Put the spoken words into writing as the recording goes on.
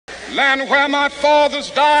land where my fathers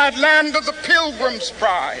died, land of the pilgrim's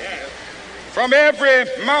pride. From every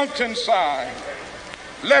mountainside,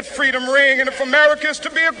 let freedom ring, and if America is to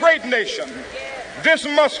be a great nation, this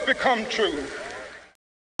must become true.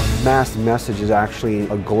 MAST message is actually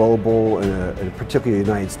a global and particularly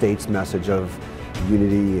United States message of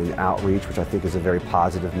unity and outreach, which I think is a very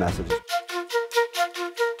positive message.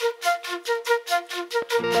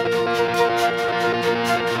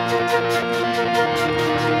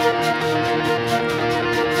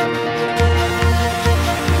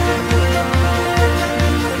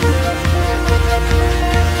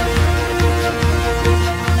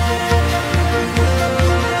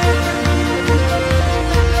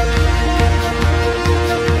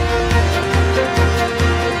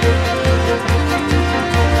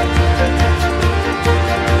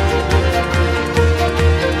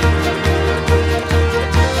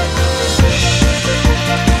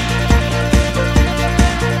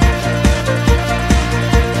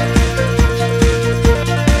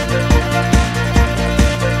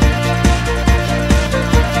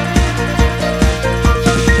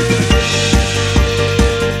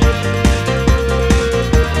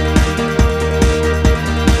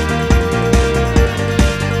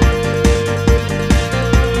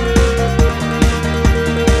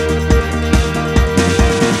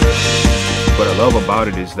 What I love about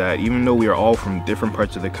it is that even though we are all from different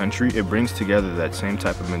parts of the country, it brings together that same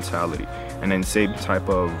type of mentality and then same type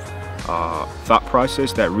of thought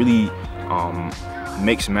process that really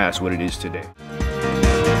makes MAST what it is today.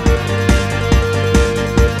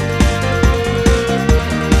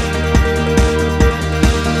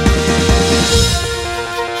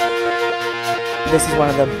 This is one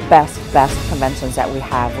of the best conventions that we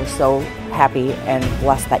have. We're so happy and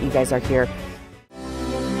blessed that you guys are here.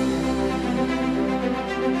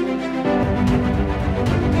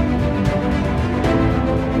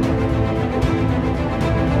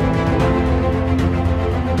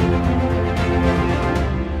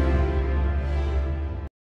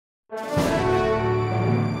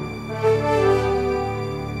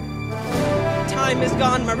 Time is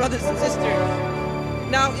gone, my brothers and sisters.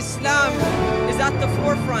 Now Islam is at the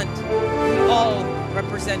forefront. We all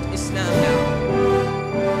represent Islam now.